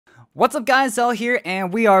What's up guys, Xell here,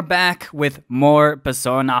 and we are back with more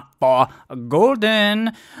Persona 4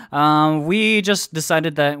 Golden. We just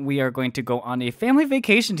decided that we are going to go on a family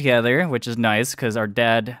vacation together, which is nice, because our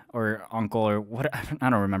dad or uncle or what, I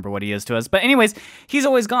don't remember what he is to us. But anyways, he's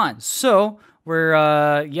always gone. So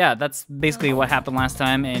we're, yeah, that's basically what happened last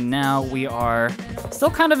time, and now we are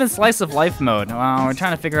still kind of in slice of life mode. We're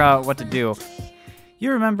trying to figure out what to do.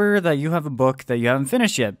 You remember that you have a book that you haven't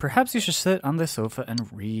finished yet. Perhaps you should sit on the sofa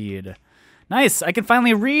and read. Nice, I can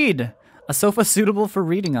finally read. A sofa suitable for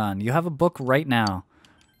reading on. You have a book right now.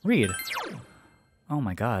 Read. Oh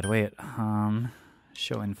my god, wait.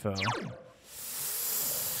 Show info.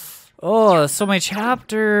 Oh, so many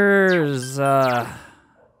chapters. To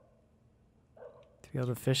be able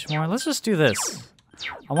to fish more. Let's just do this.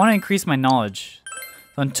 I want to increase my knowledge.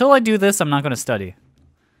 So until I do this, I'm not going to study.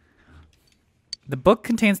 The book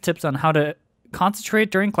contains tips on how to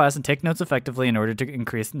concentrate during class and take notes effectively in order to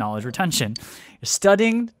increase knowledge retention. You're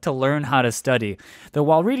studying to learn how to study. Though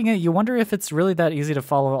while reading it, you wonder if it's really that easy to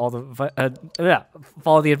follow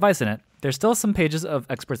follow the advice in it. There's still some pages of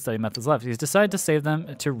expert study methods left. He's decided to save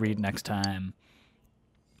them to read next time.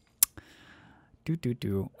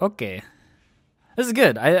 Okay. This is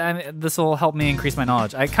good. This will help me increase my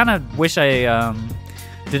knowledge. I kind of wish I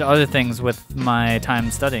did other things with my time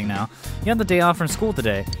studying now. You had the day off from school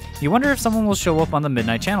today. You wonder if someone will show up on the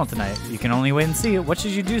Midnight Channel tonight. You can only wait and see. What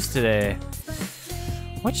should you do today?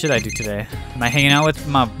 What should I do today? Am I hanging out with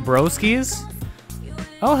my broskies?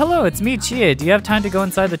 Oh, hello, it's me, Chie. Do you have time to go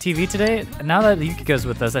inside the TV today? Now that Yukiko's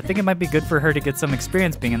with us, I think it might be good for her to get some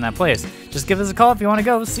experience being in that place. Just give us a call if you want to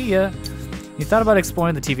go. See ya. You thought about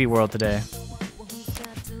exploring the TV world today.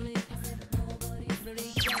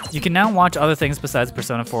 You can now watch other things besides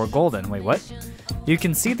Persona 4 Golden. Wait, what? You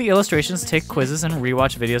can see the illustrations, take quizzes, and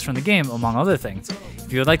rewatch videos from the game, among other things.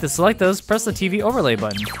 If you would like to select those, press the TV overlay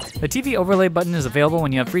button. The TV overlay button is available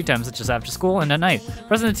when you have free time, such as after school and at night.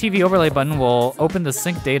 Pressing the TV overlay button will open the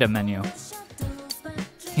sync data menu.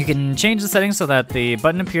 You can change the settings so that the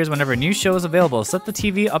button appears whenever a new show is available. Set the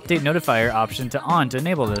TV update notifier option to on to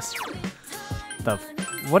enable this.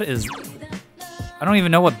 What is... I don't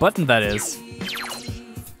even know what button that is.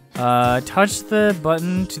 Touch the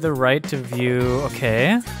button to the right to view.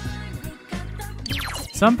 Okay.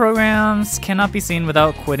 Some programs cannot be seen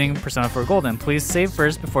without quitting Persona 4 Golden. Please save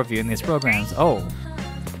first before viewing these programs. Oh.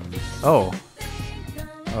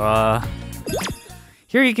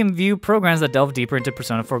 Here you can view programs that delve deeper into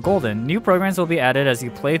Persona 4 Golden. New programs will be added as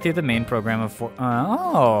you play through the main program of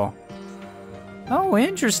oh,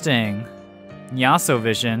 interesting. Yasuo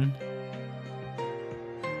Vision.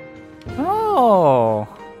 Oh.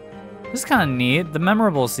 This is kind of neat. The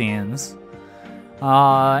memorable scenes.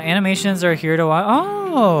 Animations are here to watch.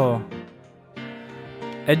 Oh!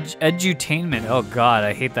 Edutainment. Oh god,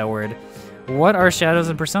 I hate that word. What are shadows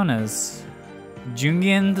and personas?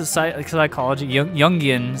 Jungian psychology,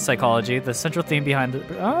 Jungian psychology, the central theme behind the...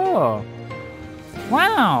 Oh!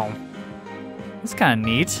 Wow! That's kind of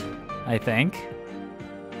neat, I think.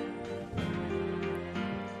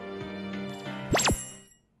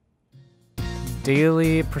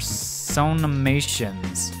 Daily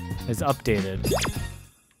Personamations is updated.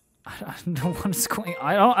 I don't know what's going.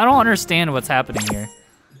 I don't understand what's happening here.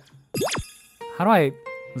 How do I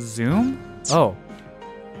zoom? Oh.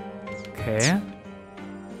 Okay.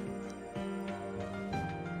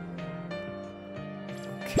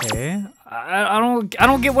 Okay. I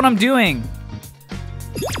don't get what I'm doing.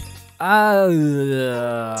 I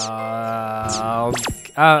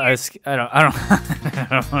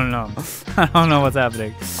don't know. I don't know what's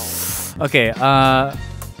happening. Okay, I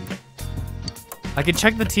can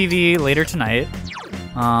check the TV later tonight.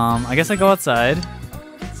 I guess I go outside.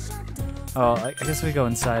 Oh, I guess we go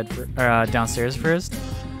inside downstairs first.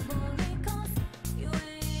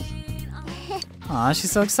 Aw,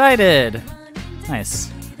 she's so excited.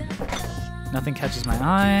 Nice. Nothing catches my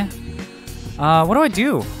eye. What do I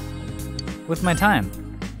do with my time?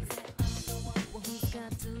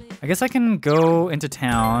 I guess I can go into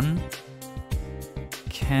town.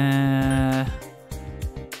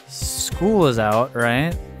 School is out,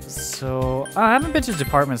 right? So, I haven't been to the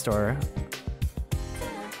department store.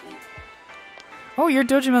 Oh, you're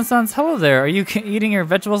Dojima-san's. Hello there. Are you eating your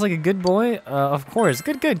vegetables like a good boy? Of course.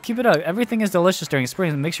 Good. Keep it up. Everything is delicious during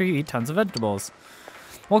spring, and make sure you eat tons of vegetables.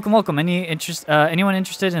 Welcome. Anyone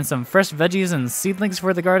interested in some fresh veggies and seedlings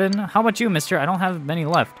for the garden? How about you, mister? I don't have many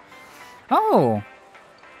left. Oh.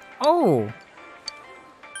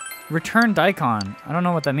 Return Daikon. I don't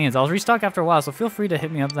know what that means. I'll restock after a while, so feel free to hit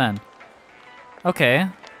me up then. Okay.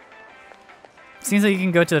 Seems like you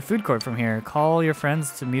can go to the food court from here. Call your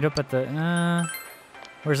friends to meet up at the...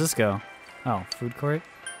 Where's this go? Oh, food court.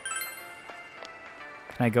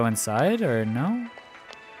 Can I go inside or no?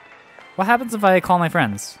 What happens if I call my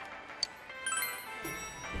friends?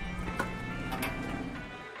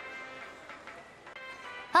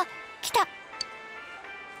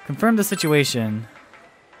 Confirm the situation.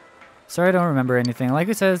 Sorry, I don't remember anything. Like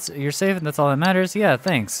we said, you're safe and that's all that matters. Yeah,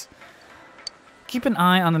 thanks. Keep an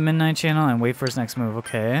eye on the Midnight Channel and wait for his next move.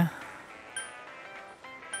 Okay.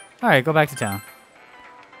 Alright, go back to town.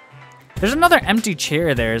 There's another empty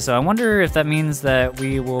chair there, so I wonder if that means that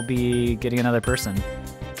we will be getting another person.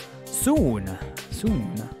 Soon.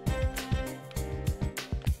 Soon.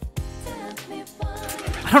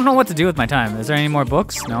 I don't know what to do with my time. Is there any more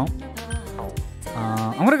books? No.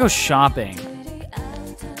 I'm gonna go shopping.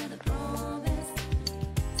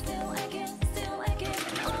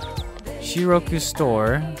 Shiroku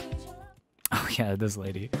store. Oh yeah, this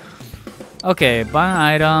lady. Okay,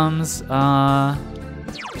 buy items.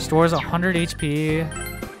 Store's 100 HP.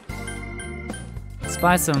 Let's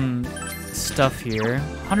buy some stuff here.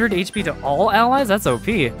 100 HP to all allies? That's OP.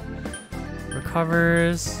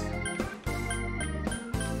 Recovers.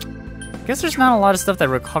 I guess there's not a lot of stuff that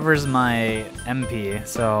recovers my MP,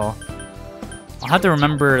 so I'll have to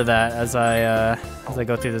remember that as I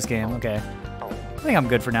go through this game. Okay, I think I'm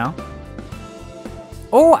good for now.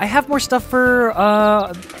 Oh, I have more stuff for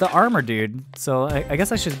the armor dude, so I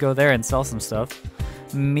guess I should go there and sell some stuff.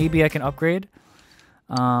 Maybe I can upgrade.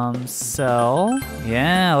 Sell.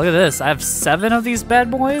 Yeah, look at this. I have 7 of these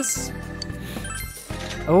bad boys.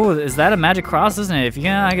 Oh, is that a magic cross, isn't it?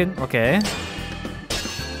 Yeah, I can. Okay.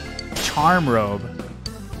 Charm robe.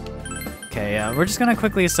 Okay, yeah, we're just gonna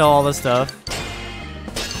quickly sell all this stuff.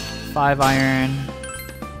 5 iron.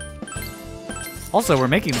 Also, we're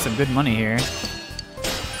making some good money here.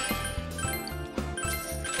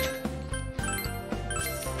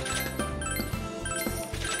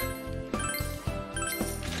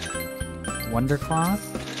 Wonder cloth.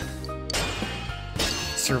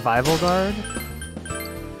 Survival guard.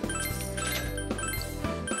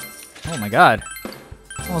 Oh my god.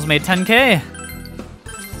 Almost made 10K.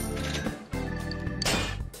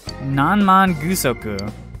 Nanman Gusoku.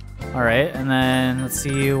 Alright, and then let's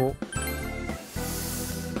see. Oh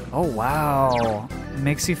wow.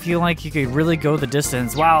 Makes you feel like you could really go the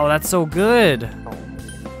distance. Wow, that's so good.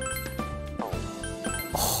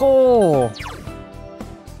 Oh.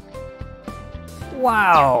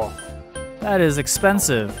 Wow. That is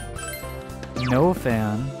expensive. No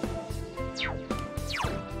fan.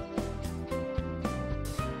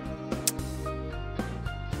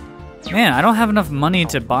 Man, I don't have enough money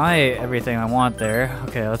to buy everything I want there.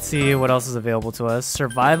 Okay, let's see what else is available to us.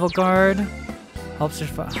 Survival guard. Helps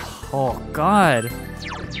survive. Oh, God.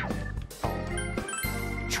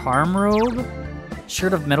 Charm robe.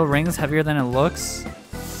 Shirt of metal rings, heavier than it looks.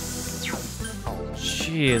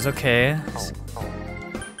 Jeez, okay.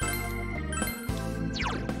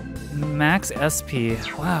 Max SP.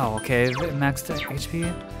 Wow, okay. Max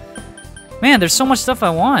HP. Man, there's so much stuff I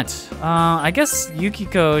want. I guess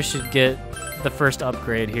Yukiko should get the first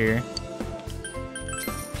upgrade here.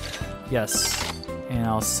 Yes. And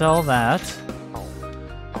I'll sell that.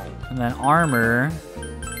 And then armor.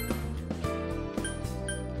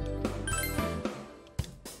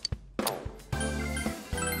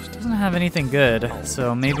 She doesn't have anything good,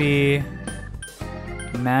 so maybe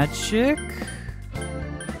magic?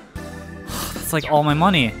 That's like all my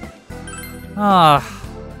money. Ah.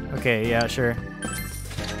 Okay, yeah, sure.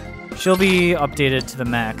 She'll be updated to the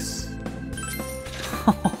max.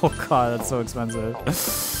 Oh god, that's so expensive.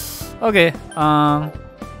 Okay,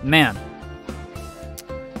 man.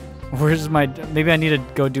 Where's my, maybe I need to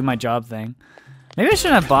go do my job thing. Maybe I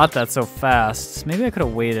shouldn't have bought that so fast. Maybe I could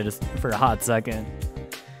have waited for a hot second.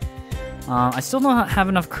 I still don't have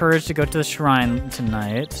enough courage to go to the shrine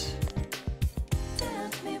tonight.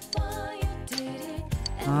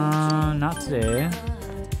 Not today.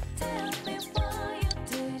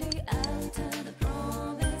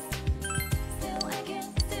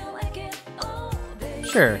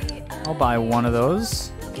 Sure, I'll buy one of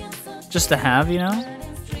those. Just to have, you know?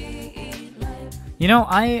 You know,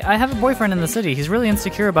 I have a boyfriend in the city. He's really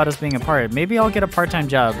insecure about us being apart. Maybe I'll get a part-time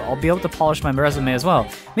job. I'll be able to polish my resume as well.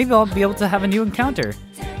 Maybe I'll be able to have a new encounter.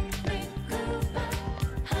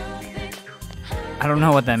 I don't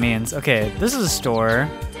know what that means. Okay, this is a store.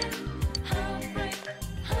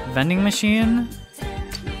 Vending machine.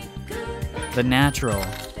 The Natural.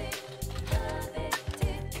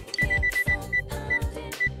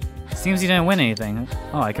 Seems you didn't win anything.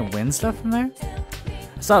 Oh, I can win stuff from there?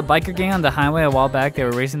 I saw a biker gang on the highway a while back. They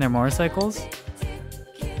were racing their motorcycles.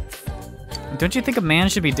 Don't you think a man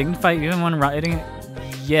should be dignified even when riding?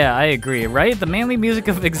 Yeah, I agree, right? The manly music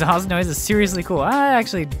of exhaust noise is seriously cool. I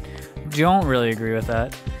actually don't really agree with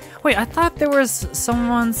that. Wait, I thought there was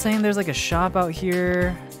someone saying there's like a shop out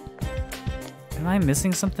here. Am I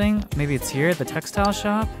missing something? Maybe it's here at the textile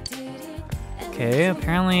shop? Okay,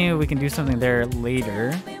 apparently we can do something there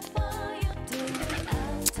later.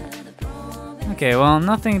 Okay, well,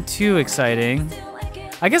 nothing too exciting.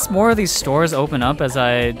 I guess more of these stores open up as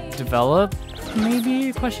I develop,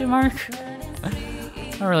 maybe, question mark? I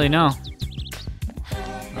don't really know.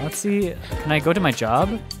 Let's see, can I go to my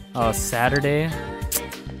job? Oh, Saturday.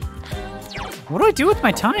 What do I do with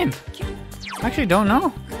my time? I actually don't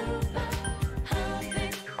know.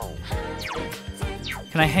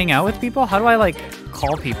 Can I hang out with people? How do I like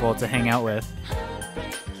call people to hang out with?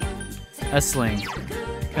 S-Link.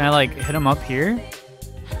 Can I like hit them up here?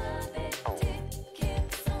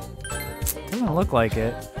 Doesn't look like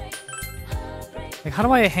it. Like, how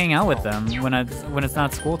do I hang out with them when it's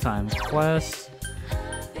not school time? Quest.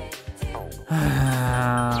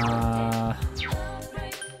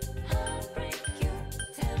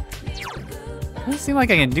 Doesn't seem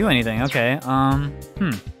like I can do anything. Okay.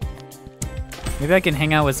 Maybe I can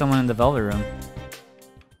hang out with someone in the Velvet Room.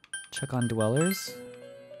 Check on dwellers.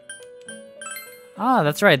 Ah,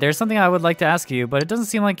 that's right. There's something I would like to ask you, but it doesn't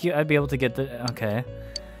seem like I'd be able to get the... Okay.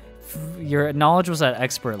 Your knowledge was at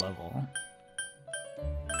expert level.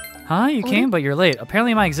 Huh? You came, but you're late.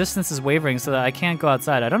 Apparently my existence is wavering so that I can't go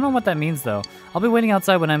outside. I don't know what that means, though. I'll be waiting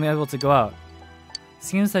outside when I'm able to go out.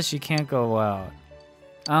 Seems that she can't go out.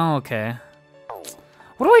 Oh, okay.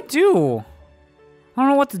 What do I do? I don't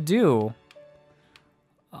know what to do.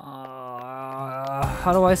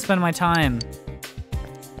 How do I spend my time?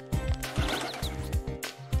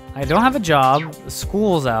 I don't have a job.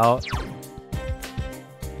 School's out.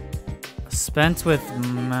 Spent with...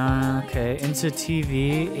 Okay, into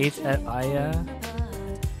TV. 8 at Aya.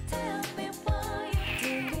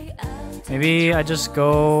 Maybe I just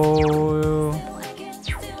go...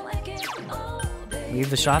 Leave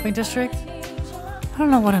the shopping district? I don't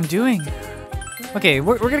know what I'm doing. Okay,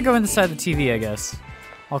 we're gonna go inside the TV, I guess.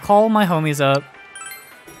 I'll call my homies up.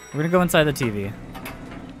 We're gonna go inside the TV.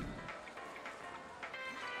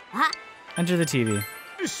 Enter the TV.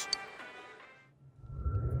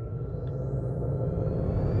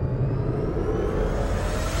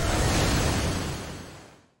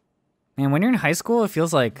 Man, when you're in high school, it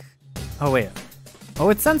feels like... Oh, wait. Oh,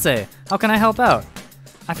 it's Sensei. How can I help out?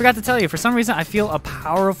 I forgot to tell you, for some reason I feel a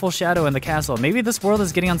powerful shadow in the castle. Maybe this world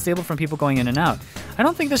is getting unstable from people going in and out. I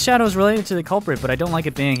don't think this shadow is related to the culprit, but I don't like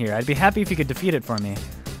it being here. I'd be happy if you could defeat it for me.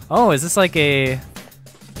 Oh, is this like a...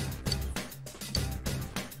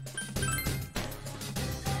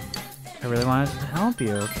 I really wanted to help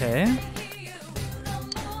you, okay.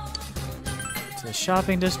 To the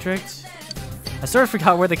shopping district. I sort of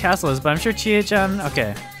forgot where the castle is, but I'm sure Chie-chan...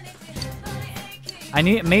 Okay. I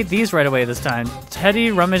made these right away this time.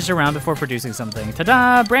 Teddy rummaged around before producing something.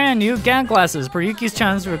 Ta-da! Brand new gag glasses. Per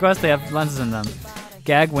Yuki's-chan's request, they have lenses in them.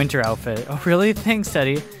 Gag winter outfit. Oh, really? Thanks,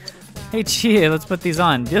 Teddy. Hey, Chie, let's put these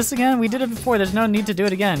on. This again? We did it before. There's no need to do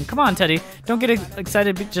it again. Come on, Teddy. Don't get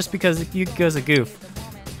excited just because Yukiko's a goof.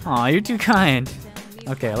 Aw, you're too kind.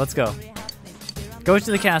 Okay, let's go. Go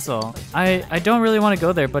to the castle. I don't really want to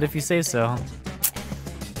go there, but if you say so.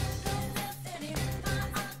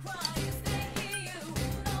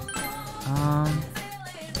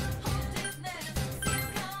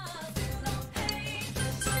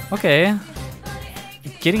 Okay.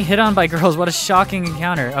 Getting hit on by girls, what a shocking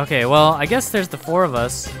encounter. Okay, well, I guess there's the 4 of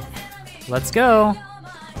us. Let's go.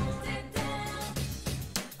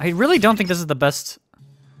 I really don't think this is the best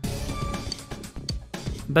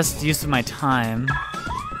use of my time.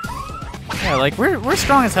 Yeah, like, we're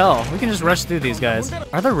strong as hell. We can just rush through these guys.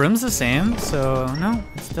 Are the rooms the same? So, no,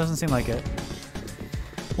 it doesn't seem like it.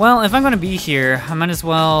 Well, if I'm gonna be here, I might as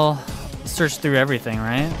well search through everything,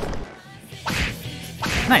 right?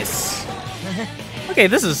 Nice. Okay,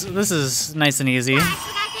 this is nice and easy. I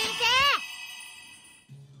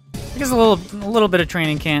guess a little bit of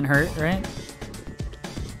training can't hurt, right?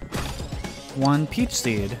 1 peach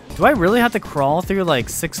seed. Do I really have to crawl through like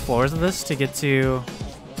 6 floors of this to get to...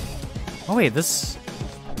 Oh wait, this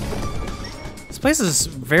place is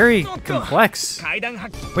very complex.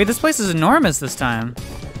 Wait, this place is enormous this time.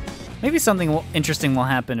 Maybe something interesting will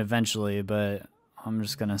happen eventually, but I'm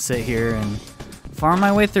just gonna sit here and farm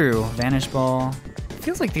my way through. Vanish ball. It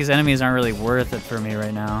feels like these enemies aren't really worth it for me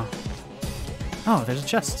right now. Oh, there's a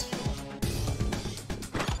chest.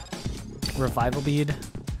 Revival bead.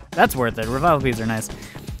 That's worth it. Revival beads are nice.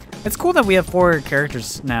 It's cool that we have 4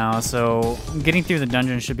 characters now, so getting through the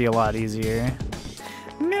dungeon should be a lot easier.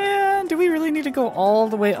 Man, do we really really need to go all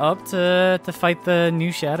the way up to fight the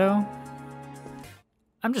new shadow?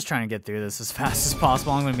 I'm just trying to get through this as fast as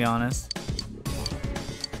possible, I'm gonna be honest.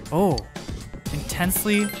 Oh,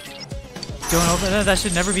 intensely. Don't open it. That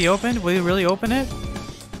should never be opened. Will you really open it?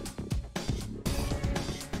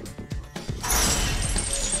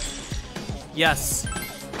 Yes.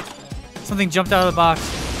 Something jumped out of the box.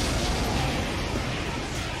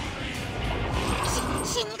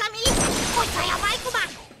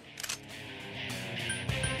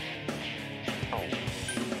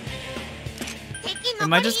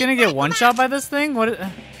 Am I just gonna get one shot by this thing? What?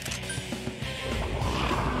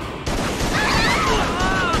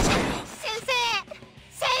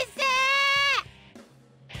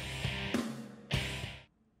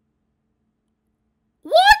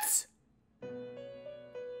 What?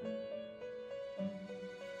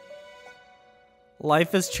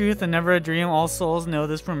 Life is truth and never a dream. All souls know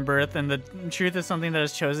this from birth, and the truth is something that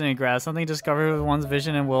is chosen and grasped, something discovered with one's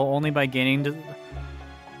vision and will only by gaining.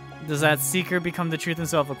 Does that seeker become the truth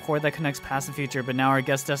himself, a cord that connects past and future? But now our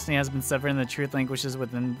guest's destiny has been severed and the truth languishes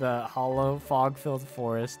within the hollow, fog-filled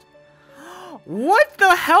forest. What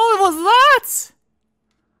the hell was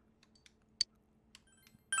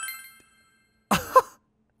that?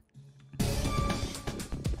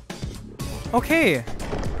 Okay.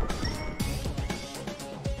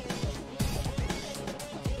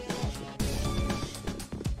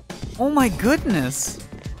 Oh my goodness.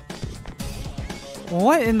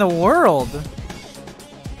 What in the world?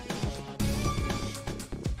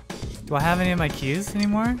 Do I have any of my keys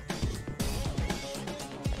anymore?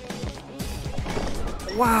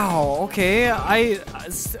 Wow, okay.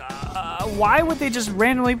 Why would they just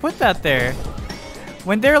randomly put that there?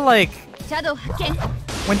 When they're like,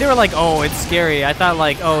 oh, it's scary. I thought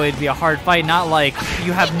like, oh, it'd be a hard fight, not like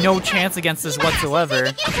you have no chance against this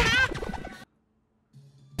whatsoever.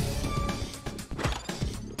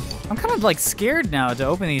 I'm kind of like scared now to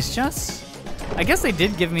open these chests. I guess they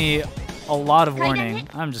did give me a lot of warning.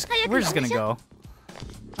 We're just gonna go.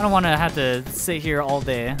 I don't want to have to sit here all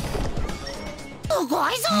day.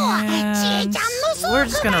 And we're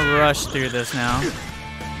just gonna rush through this now.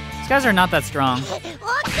 These guys are not that strong.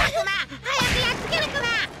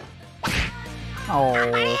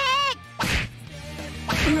 Oh.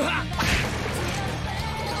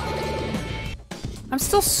 I'm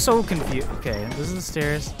still so confused. Okay, this is the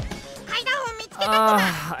stairs.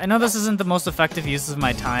 I know this isn't the most effective use of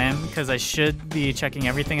my time because I should be checking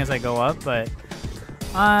everything as I go up, but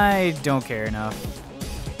I don't care enough.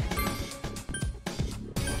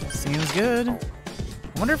 Seems good. I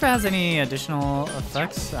wonder if it has any additional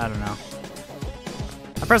effects. I don't know.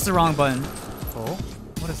 I pressed the wrong button. Oh,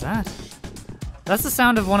 what is that? That's the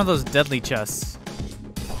sound of one of those deadly chests.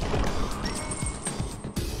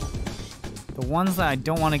 The ones that I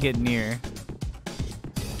don't want to get near.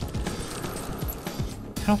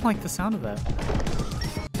 I don't like the sound of that.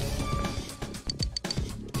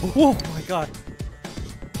 Oh my god.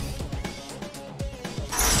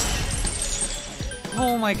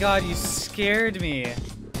 Oh my god, you scared me.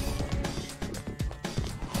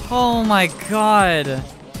 Oh my god.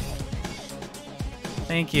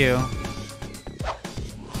 Thank you.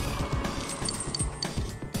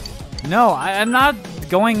 No, I'm not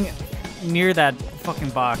going near that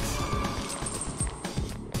fucking box.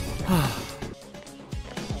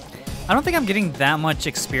 I don't think I'm getting that much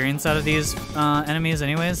experience out of these enemies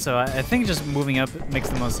anyways, so I think just moving up makes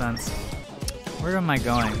the most sense. Where am I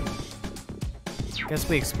going? Guess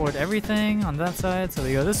we explored everything on that side, so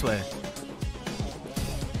we go this way.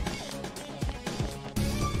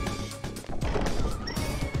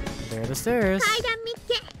 There are the stairs.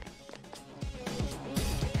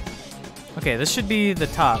 Okay, this should be the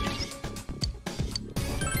top.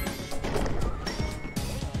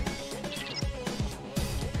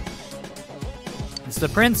 It's the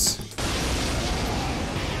prince.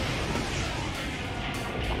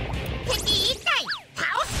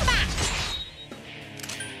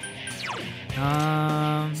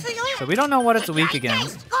 So we don't know what it's weak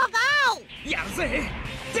against.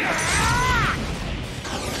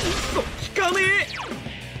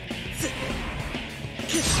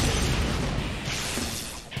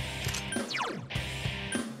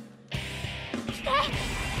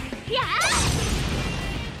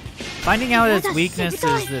 Finding out its weakness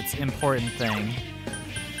is its important thing.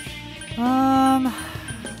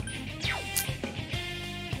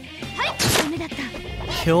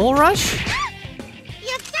 Kill rush?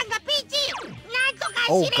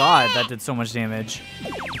 Oh god, that did so much damage.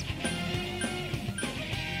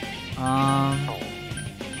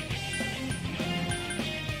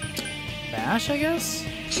 Bash, I guess?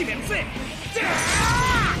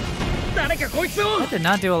 That did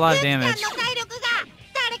not do a lot of damage.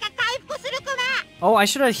 Oh, I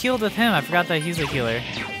should have healed with him. I forgot that he's a healer.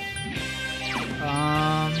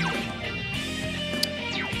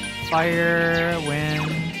 Fire,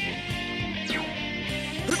 wind.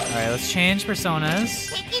 Alright, let's change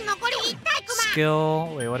personas.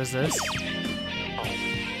 Skill. Wait, what is this?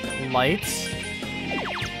 Light.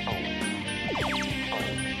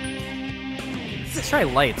 Let's try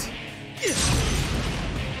light.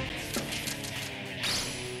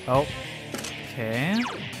 Oh. Okay.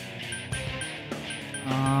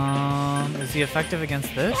 Is he effective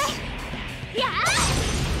against this?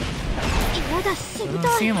 Doesn't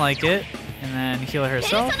seem like it. And then heal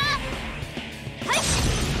herself.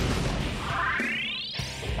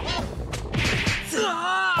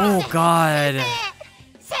 Oh god.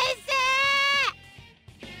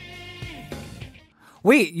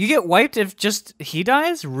 Wait, you get wiped if just he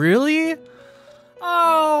dies? Really?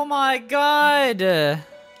 Oh my god.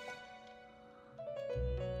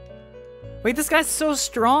 Wait, this guy's so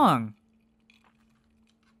strong.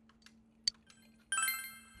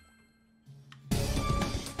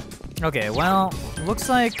 Okay, well, looks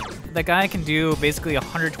like the guy can do basically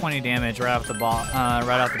 120 damage right off the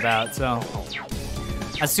bat. So,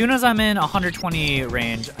 as soon as I'm in 120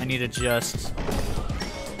 range, I need to just.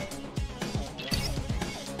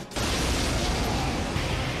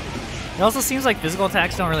 It also seems like physical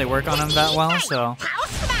attacks don't really work on him that well, so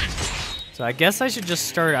I guess I should just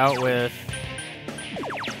start out with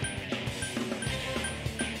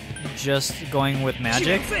just going with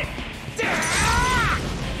magic.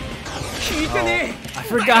 Oh, I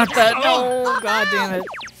forgot that. No, god damn it.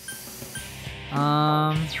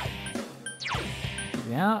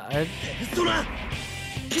 Yeah.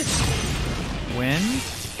 Wind.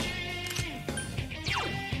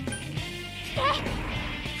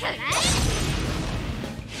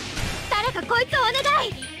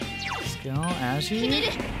 Skill, Agi.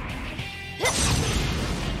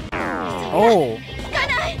 Oh.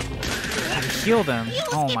 I healed him.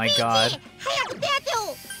 Oh my god.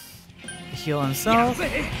 Heal himself.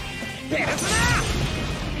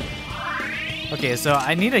 Okay, so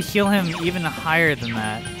I need to heal him even higher than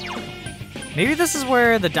that. Maybe this is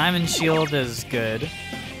where the diamond shield is good.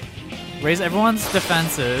 Raise everyone's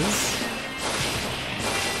defenses.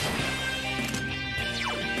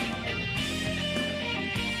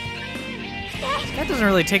 That doesn't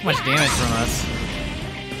really take much damage from us.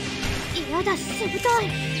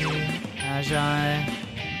 Agi.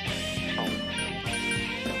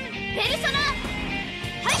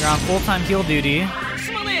 You're on full-time heal duty.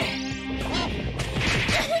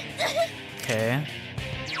 Okay.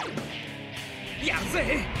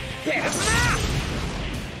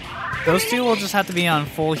 Those two will just have to be on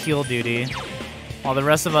full heal duty, while the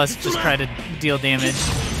rest of us just try to deal damage.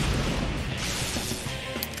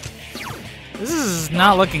 This is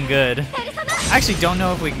not looking good. I actually don't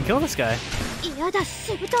know if we can kill this guy.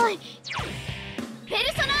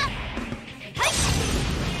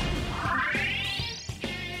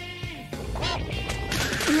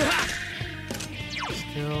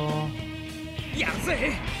 Skill.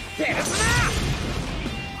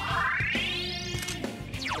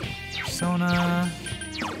 Persona.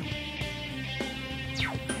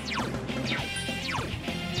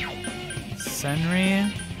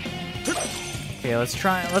 Senri. Okay,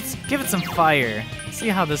 let's give it some fire. See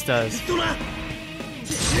how this does.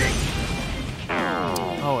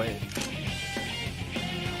 Oh wait.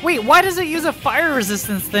 Wait, why does it use a fire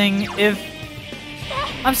resistance thing if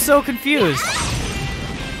I'm so confused?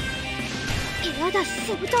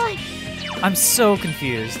 I'm so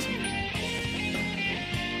confused.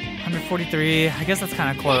 143, I guess that's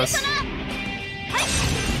kind of close.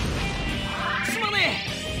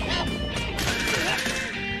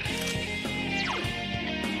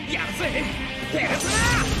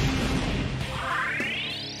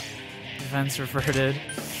 Defense reverted.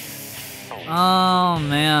 Oh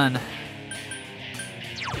man.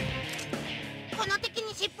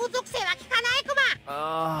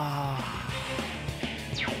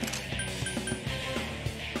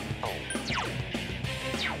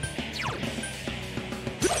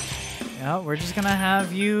 Yeah, we're just gonna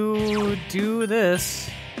have you do this.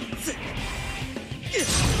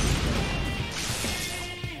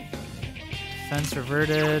 Defense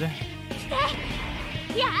reverted.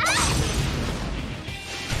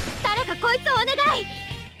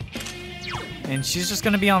 And she's just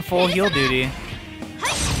gonna be on full heal duty.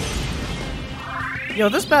 Yo,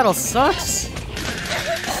 this battle sucks.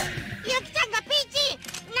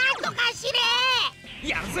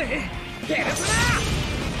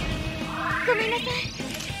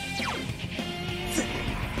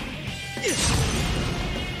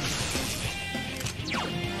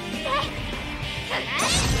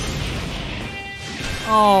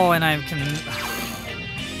 Oh, and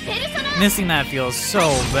missing that feels so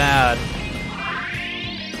bad.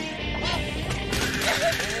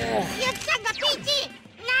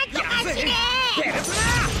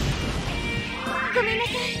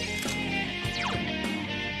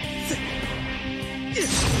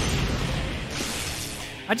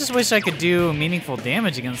 I just wish I could do meaningful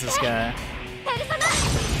damage against this guy.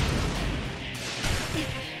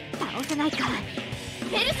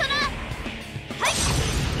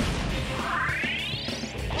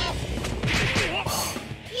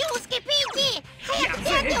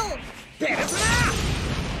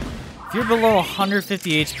 If you're below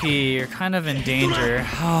 150 HP, you're kind of in danger.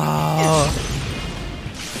 Oh.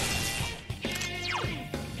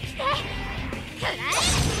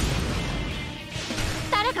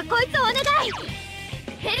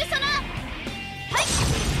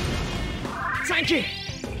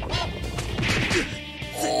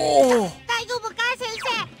 Oh.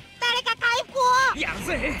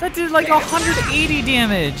 That did like 180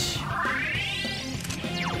 damage.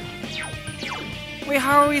 Wait,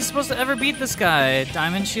 how are we supposed to ever beat this guy?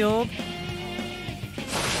 Diamond Shield?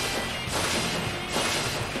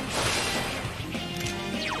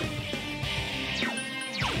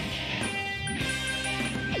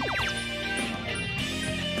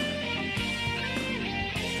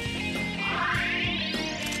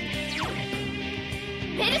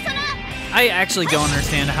 I actually don't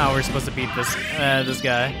understand how we're supposed to beat this this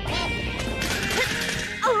guy.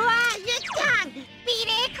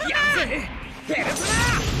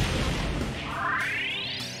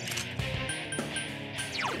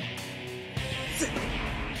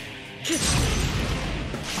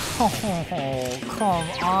 Oh, come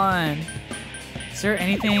on. Is there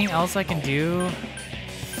anything else I can do?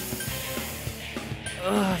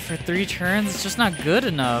 Ugh, for 3 turns, it's just not good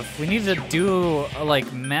enough. We need to do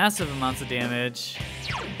like massive amounts of damage.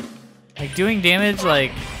 Like doing damage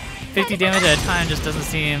like 50 damage at a time just doesn't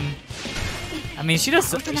seem. I mean, she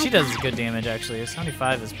does good damage actually.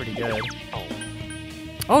 75 is pretty good.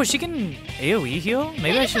 Oh, she can AoE heal?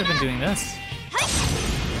 Maybe I should have been doing this.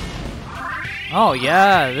 Oh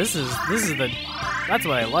yeah, this is that's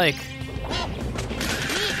what I like.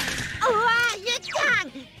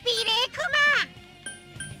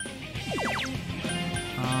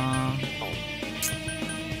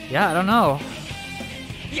 Yeah, I don't know.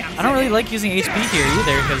 I don't really like using HP here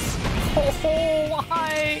either, because oh,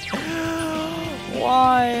 why?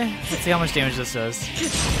 Why? Let's see how much damage this does.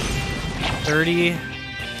 30.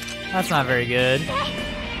 That's not very good.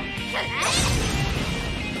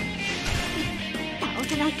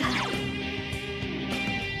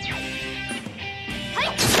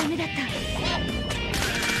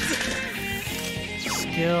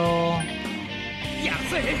 Skill.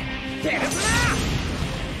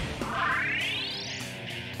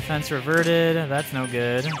 Defense reverted. That's no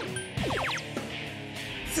good.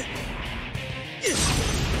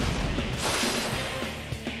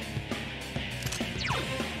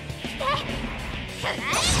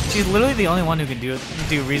 She's literally the only one who can do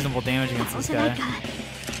reasonable damage against this guy. Attack.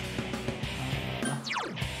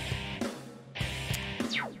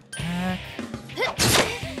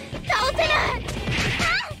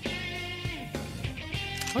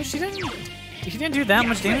 Oh, he didn't do that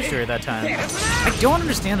much damage to her that time. I don't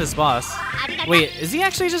understand this boss. Wait, is he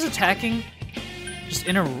actually just attacking? Just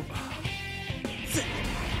in a...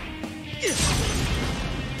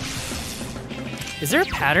 Is there a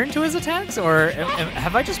pattern to his attacks, or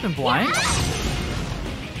have I just been blind?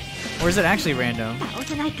 Or is it actually random?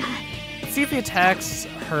 Let's see if he attacks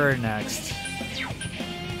her next.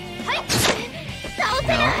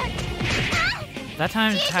 No. That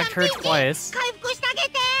time attacked her twice.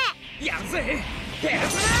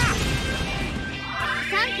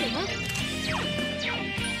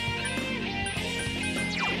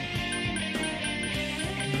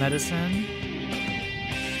 Medicine.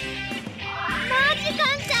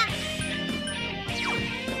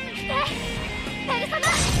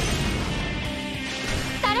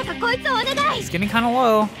 He's getting kind of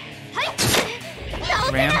low.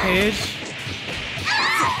 Rampage.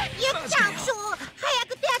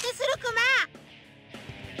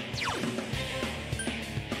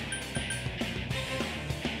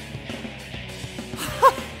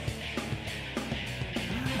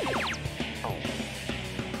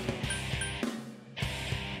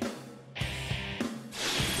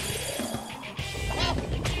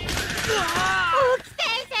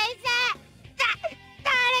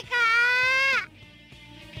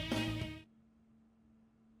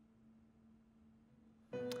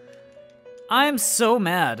 I'm so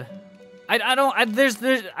mad. I don't, there's,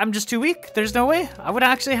 I'm just too weak. There's no way. I would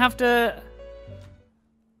actually have to.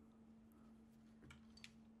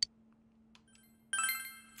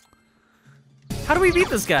 How do we beat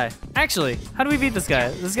this guy? Actually, how do we beat this guy?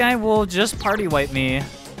 This guy will just party wipe me,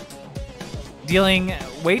 dealing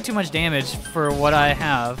way too much damage for what I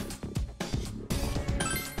have.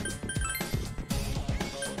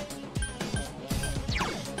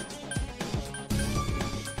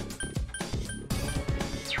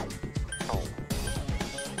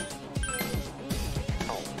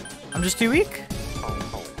 I'm just too weak.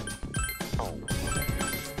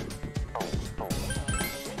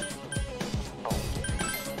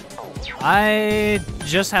 I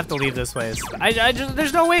just have to leave this place.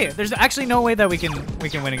 There's no way. There's actually no way that we can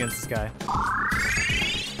win against this guy.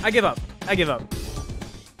 I give up. I give up.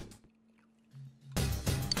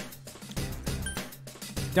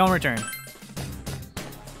 Don't return.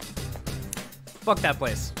 Fuck that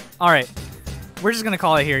place. All right, we're just gonna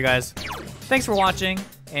call it here, guys. Thanks for watching,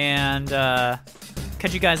 and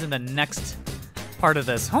catch you guys in the next part of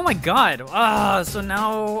this. Oh my god. So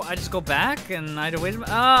now I just go back and I had to wait.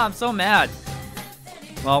 I'm so mad.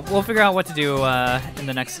 Well, we'll figure out what to do in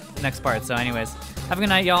the next part. So anyways, have a good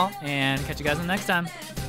night, y'all, and catch you guys in the next time.